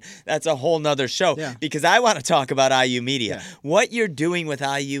addiction. That's a whole nother show, because I want to talk about IU Media. Yeah. What you're doing with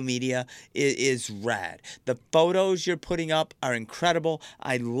IU Media is rad. The photos you're putting up are incredible.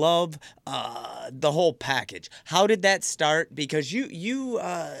 I love the whole package. How did that start? Because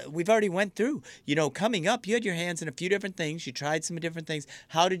we've already went through, coming up, you had your hands in a few different things. You tried some different things.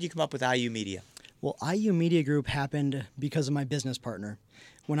 How did you come up with IU Media? Well, IU Media Group happened because of my business partner.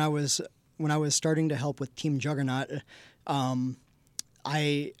 When I was starting to help with Team Juggernaut,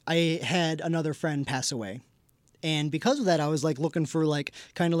 I had another friend pass away. And because of that, I was like looking for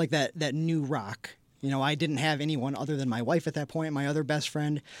kind of like that new rock. I didn't have anyone other than my wife at that point, my other best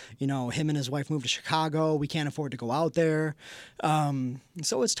friend. Him and his wife moved to Chicago. We can't afford to go out there.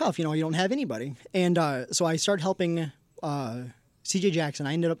 So it's tough. You don't have anybody. And so I started helping CJ Jackson.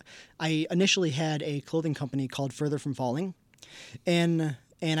 I initially had a clothing company called Further From Falling. And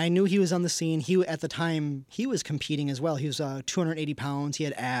I knew he was on the scene. At the time, he was competing as well. He was 280 pounds. He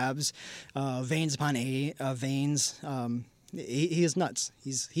had abs, veins upon veins. He is nuts.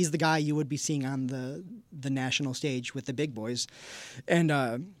 He's the guy you would be seeing on the national stage with the big boys.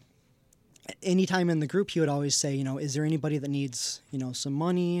 And anytime in the group, he would always say, is there anybody that needs, some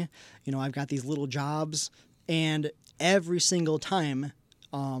money? I've got these little jobs. And every single time,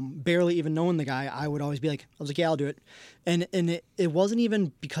 barely even knowing the guy, I was like, yeah, I'll do it. And it wasn't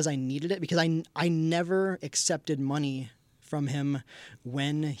even because I needed it, because I never accepted money from him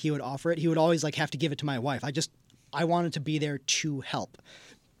when he would offer it. He would always have to give it to my wife. I wanted to be there to help.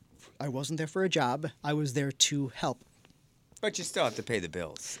 I wasn't there for a job. I was there to help. But you still have to pay the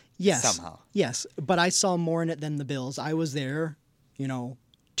bills. Yes. Somehow. Yes. But I saw more in it than the bills. I was there,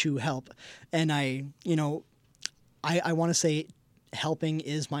 to help. And I want to say helping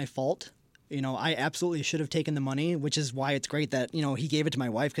is my fault. I absolutely should have taken the money, which is why it's great that, he gave it to my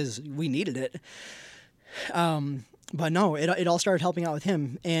wife because we needed it. But no, it all started helping out with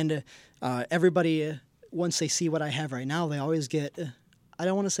him. And everybody, once they see what I have right now, they always get, I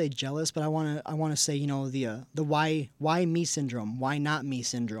don't want to say jealous, but I want to say, the why me syndrome, why not me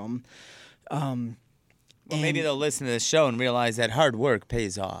syndrome. Well, maybe they'll listen to this show and realize that hard work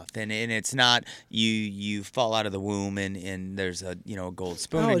pays off, and it's not you fall out of the womb and there's a gold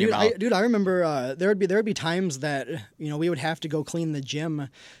spoon in your mouth. I remember there would be times that we would have to go clean the gym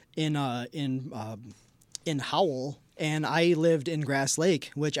in Howell, and I lived in Grass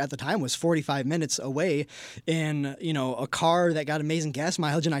Lake, which at the time was 45 minutes away, in a car that got amazing gas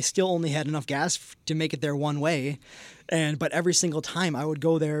mileage, and I still only had enough gas to make it there one way. But every single time I would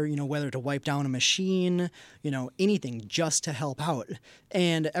go there, whether to wipe down a machine, anything just to help out.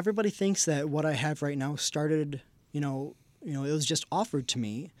 And everybody thinks that what I have right now started, it was just offered to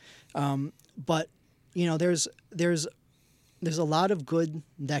me. But there's a lot of good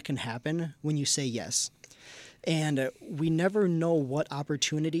that can happen when you say yes. And we never know what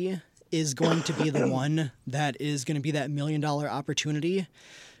opportunity is going to be the one that is going to be that $1 million opportunity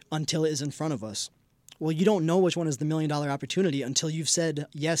until it is in front of us. Well, you don't know which one is the $1 million opportunity until you've said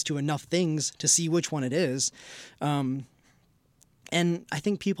yes to enough things to see which one it is. And I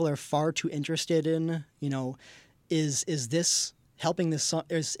think people are far too interested in, is this helping this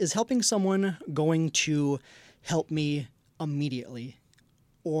is helping someone going to help me immediately,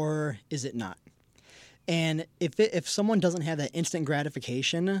 or is it not? And if someone doesn't have that instant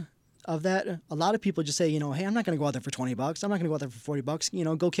gratification of that, a lot of people just say, hey, I'm not going to go out there for $20. I'm not going to go out there for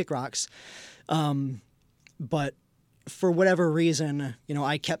 $40. Go kick rocks. But for whatever reason,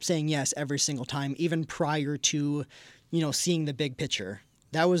 I kept saying yes every single time, even prior to, seeing the big picture.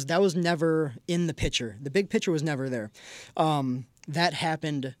 That was never in the picture. The big picture was never there. That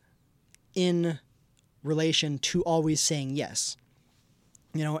happened in relation to always saying yes.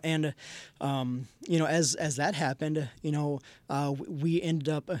 And as that happened, we ended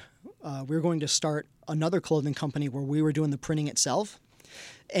up we were going to start another clothing company where we were doing the printing itself,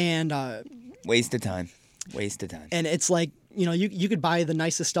 and waste of time. And it's like, you could buy the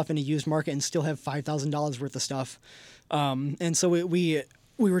nicest stuff in a used market and still have $5,000 worth of stuff. And so we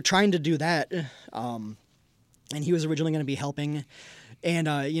were trying to do that. And he was originally going to be helping, and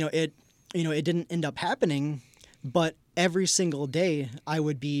it didn't end up happening, but every single day I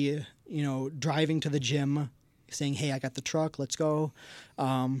would be, driving to the gym saying, hey, I got the truck, let's go.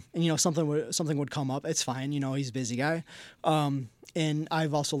 And something would come up. It's fine. He's a busy guy. And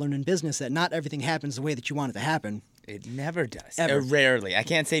I've also learned in business that not everything happens the way that you want it to happen. It never does. Ever. Rarely. I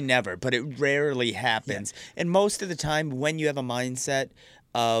can't say never, but it rarely happens. Yeah. And most of the time when you have a mindset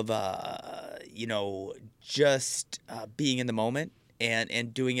of, just being in the moment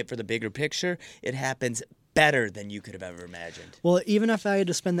and doing it for the bigger picture, it happens better than you could have ever imagined. Well, even if I had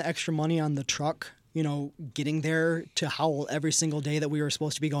to spend the extra money on the truck, getting there to Howell every single day that we were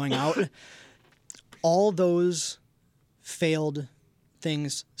supposed to be going out, all those failed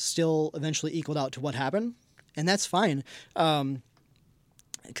things still eventually equaled out to what happened, and that's fine.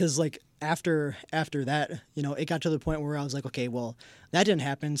 Because after that, it got to the point where I was like, okay, well, that didn't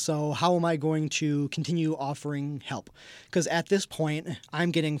happen, so how am I going to continue offering help? Because at this point,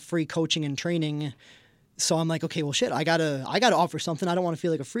 I'm getting free coaching and training. So I'm like, okay, well, shit, I gotta offer something. I don't want to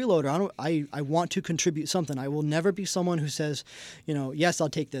feel like a freeloader. I want to contribute something. I will never be someone who says, yes, I'll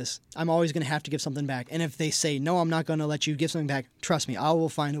take this. I'm always going to have to give something back. And if they say, no, I'm not going to let you give something back, trust me, I will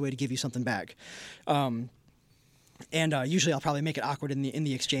find a way to give you something back. And usually I'll probably make it awkward in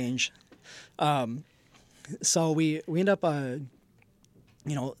the exchange. So we end up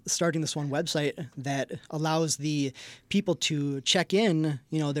starting this one website that allows the people to check in,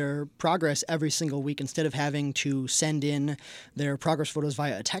 their progress every single week instead of having to send in their progress photos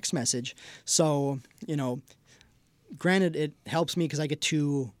via a text message. So, granted, it helps me because I get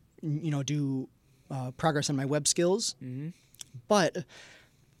to, do progress on my web skills. Mm-hmm. But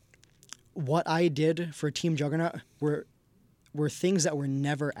what I did for Team Juggernaut were things that were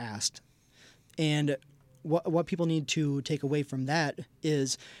never asked. And what people need to take away from that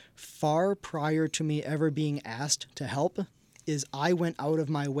is, far prior to me ever being asked to help, is I went out of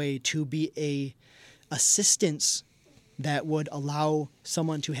my way to be a assistance that would allow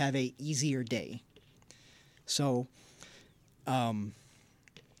someone to have a easier day. So,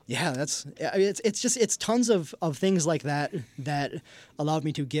 it's tons of things like that allowed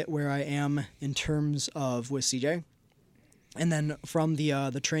me to get where I am in terms of with CJ. And then from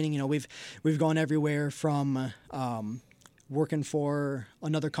the training, we've gone everywhere from working for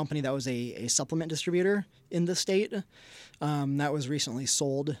another company that was a supplement distributor in the state. That was recently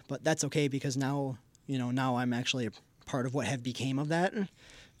sold, but that's okay because now I'm actually a part of what have became of that,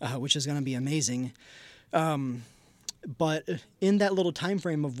 which is going to be amazing. But in that little time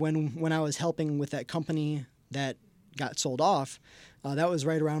frame of when I was helping with that company that got sold off, that was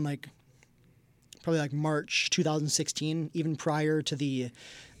right around probably like March 2016, even prior to the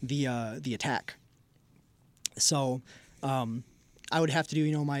attack. So I would have to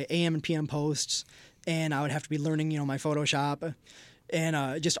do my AM and PM posts, and I would have to be learning my Photoshop,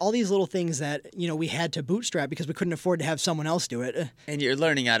 and just all these little things that we had to bootstrap because we couldn't afford to have someone else do it. And you're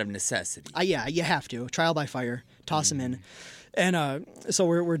learning out of necessity. Yeah, you have to trial by fire, toss them in, and so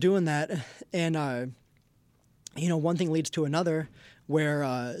we're doing that, and one thing leads to another.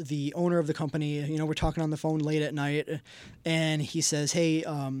 Where the owner of the company, we're talking on the phone late at night, and he says, "Hey,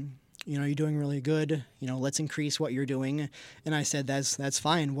 you're doing really good. Let's increase what you're doing." And I said, "That's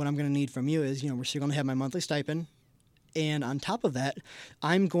fine. What I'm going to need from you is, we're still going to have my monthly stipend, and on top of that,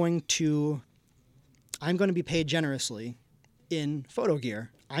 I'm going to be paid generously in photo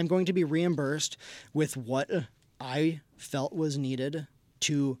gear. I'm going to be reimbursed with what I felt was needed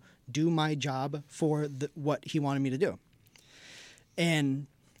to do my job for what he wanted me to do." And,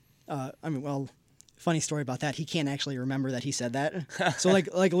 funny story about that. He can't actually remember that he said that. So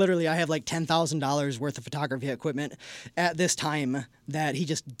literally I have $10,000 worth of photography equipment at this time that he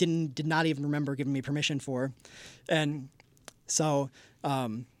just did not even remember giving me permission for. And so,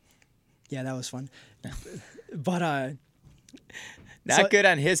 yeah, that was fun. But, Not good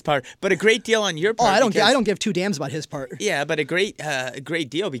on his part, but a great deal on your part. Oh, I don't give two damns about his part. Yeah, but a great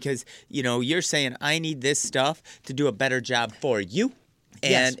deal because you're saying I need this stuff to do a better job for you,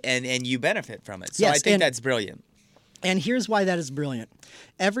 and Yes. and you benefit from it. So Yes, I think and- that's brilliant. And here's why that is brilliant.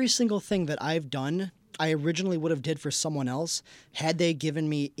 Every single thing that I've done, I originally would have did for someone else had they given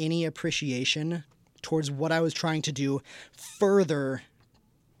me any appreciation towards what I was trying to do further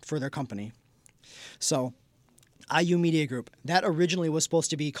for their company. So, IU Media Group, that originally was supposed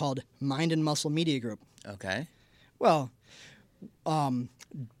to be called Mind and Muscle Media Group. Okay. Well, I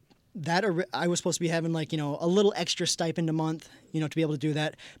was supposed to be having a little extra stipend a month, to be able to do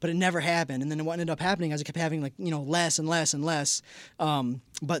that, but it never happened. And then what ended up happening is I kept having less and less and less,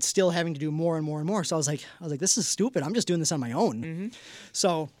 but still having to do more and more and more. So I was like, this is stupid. I'm just doing this on my own. Mm-hmm.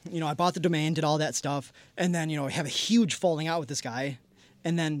 So, I bought the domain, did all that stuff, and then, I have a huge falling out with this guy.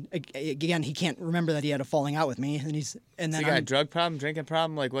 And then again, he can't remember that he had a falling out with me, and then So you got a drug problem, drinking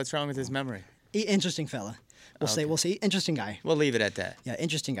problem? What's wrong with his memory? Interesting fella. We'll see. Interesting guy. We'll leave it at that. Yeah,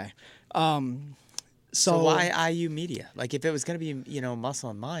 interesting guy. So why IU Media? If it was going to be,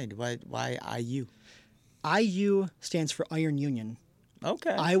 Muscle and Mind, why IU? IU stands for Iron Union.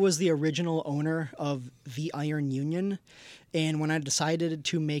 Okay. I was the original owner of the Iron Union, and when I decided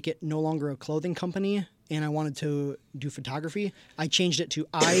to make it no longer a clothing company and I wanted to do photography, I changed it to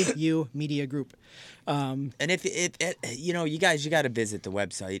IU Media Group. And if you guys, you got to visit the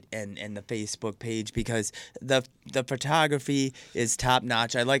website and the Facebook page because the photography is top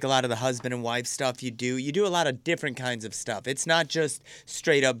notch. I like a lot of the husband and wife stuff you do. You do a lot of different kinds of stuff. It's not just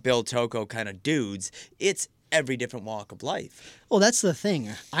straight up Bill Tocco kind of dudes. It's every different walk of life. Well, that's the thing.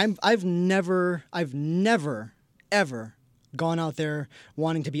 I've never ever gone out there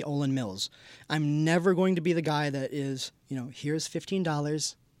wanting to be Olin Mills. I'm never going to be the guy that is, here's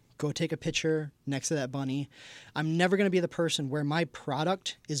 $15, go take a picture next to that bunny. I'm never going to be the person where my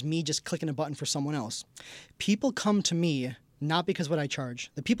product is me just clicking a button for someone else. People come to me not because what I charge.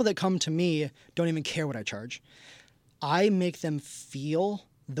 The people that come to me don't even care what I charge. I make them feel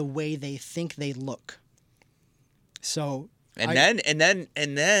the way they think they look. So And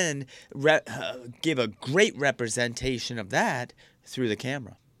then give a great representation of that through the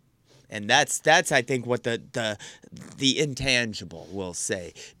camera, and that's I think what the intangible will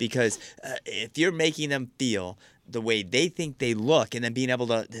say, because if you're making them feel the way they think they look, and then being able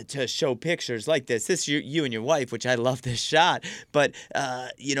to show pictures like this is you and your wife, which I love this shot, but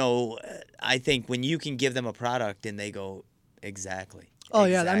I think when you can give them a product and they go exactly. Oh,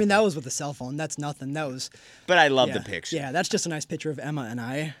 exactly. Yeah, I mean, that was with the cell phone. That's nothing. That was... But I love the picture. Yeah, that's just a nice picture of Emma and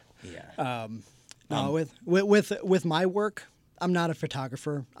I. Yeah. With my work, I'm not a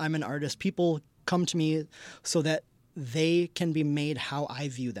photographer. I'm an artist. People come to me so that they can be made how I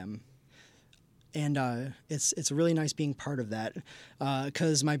view them. And it's really nice being part of that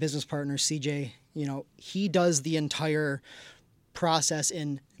because my business partner, CJ, he does the entire process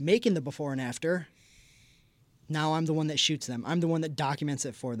in making the before and after. Now I'm the one that shoots them. I'm the one that documents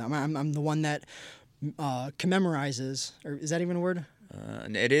it for them. I'm the one that commemorizes, or is that even a word?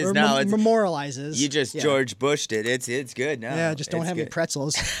 It is now. It memorializes. You just George Bushed it. It's good now. Yeah, just don't have any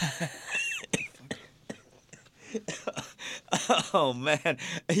pretzels. Oh, man.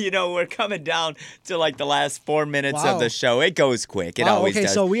 We're coming down to like the last 4 minutes of the show. It goes quick. It always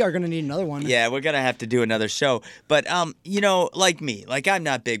does. So we are going to need another one. Yeah, we're going to have to do another show. But, like me, like I'm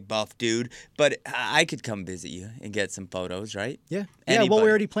not big buff dude, but I could come visit you and get some photos, right? Yeah. Yeah, well, we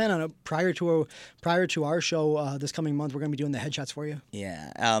already plan on it. Prior to our show this coming month, we're going to be doing the headshots for you.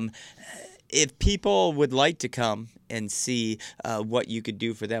 Yeah. If people would like to come and see what you could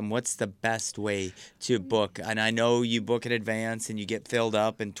do for them, what's the best way to book? And I know you book in advance and you get filled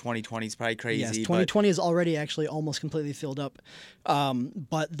up, and 2020 is probably crazy. Yes, 2020 is already actually almost completely filled up.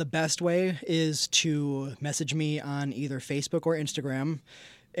 But the best way is to message me on either Facebook or Instagram.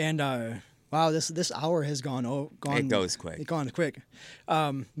 And wow, this hour has gone. It goes quick. It's gone quick.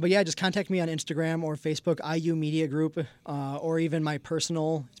 But yeah, just contact me on Instagram or Facebook, IU Media Group, or even my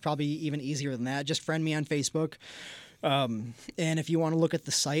personal. It's probably even easier than that. Just friend me on Facebook. And if you want to look at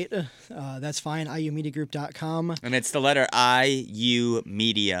the site, that's fine, iumediagroup.com. And it's the letter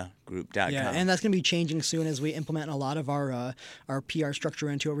iumediagroup.com. Yeah, and that's going to be changing soon as we implement a lot of our PR structure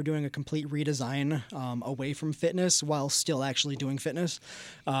into it. We're doing a complete redesign away from fitness while still actually doing fitness.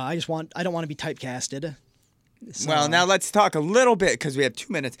 I don't want to be typecasted. So, well, now let's talk a little bit, because we have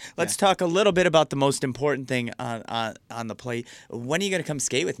 2 minutes. Let's talk a little bit about the most important thing on the plate. When are you going to come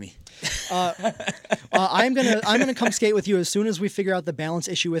skate with me? I'm gonna come skate with you as soon as we figure out the balance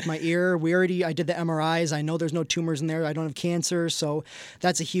issue with my ear. I did the MRIs. I know there's no tumors in there. I don't have cancer, so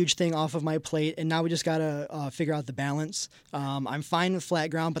that's a huge thing off of my plate. And now we just gotta figure out the balance. I'm fine with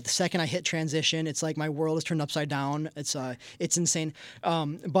flat ground, but the second I hit transition, it's like my world is turned upside down. It's insane.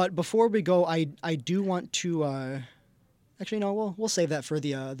 But before we go, I do want to. Actually, no, we'll save that for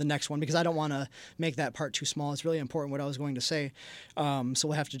the next one, because I don't want to make that part too small. It's really important what I was going to say. So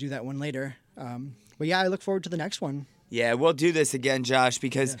we'll have to do that one later. But yeah, I look forward to the next one. Yeah, we'll do this again, Josh,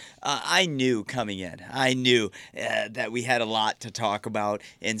 because I knew coming in. I knew that we had a lot to talk about,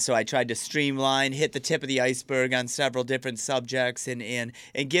 and so I tried to streamline, hit the tip of the iceberg on several different subjects, and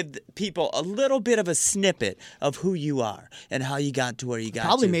give people a little bit of a snippet of who you are and how you got to where you got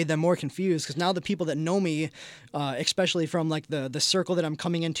Probably to. Made them more confused, because now the people that know me, especially from like the circle that I'm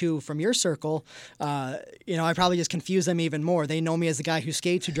coming into from your circle, I probably just confuse them even more. They know me as the guy who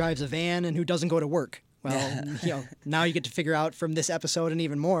skates, who drives a van, and who doesn't go to work. Well, now you get to figure out from this episode and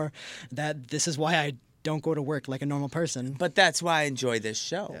even more that this is why I don't go to work like a normal person. But that's why I enjoy this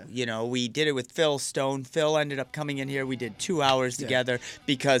show. Yeah. We did it with Phil Stone. Phil ended up coming in here. We did 2 hours together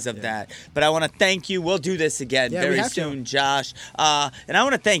because of that. But I want to thank you. We'll do this again very soon, Josh. And I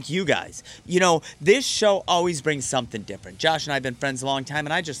want to thank you guys. This show always brings something different. Josh and I have been friends a long time,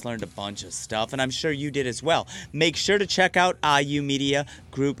 and I just learned a bunch of stuff, and I'm sure you did as well. Make sure to check out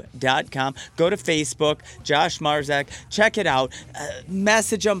iumediagroup.com. Go to Facebook, Josh Marzec. Check it out.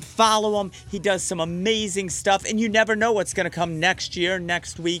 Message him, follow him. He does some amazing stuff, and you never know what's going to come next year,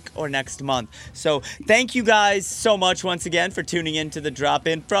 next week, or next month. So thank you guys so much once again for tuning in to the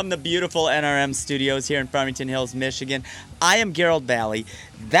Drop-In from the beautiful NRM studios here in Farmington Hills, Michigan. I am Garold Vallie.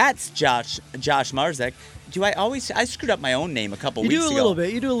 That's Josh Marzec. I screwed up my own name a couple weeks ago. You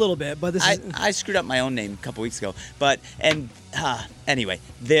do a little bit, but I screwed up my own name a couple weeks ago. Anyway,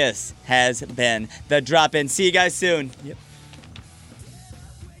 this has been the Drop-In. See you guys soon. Yep.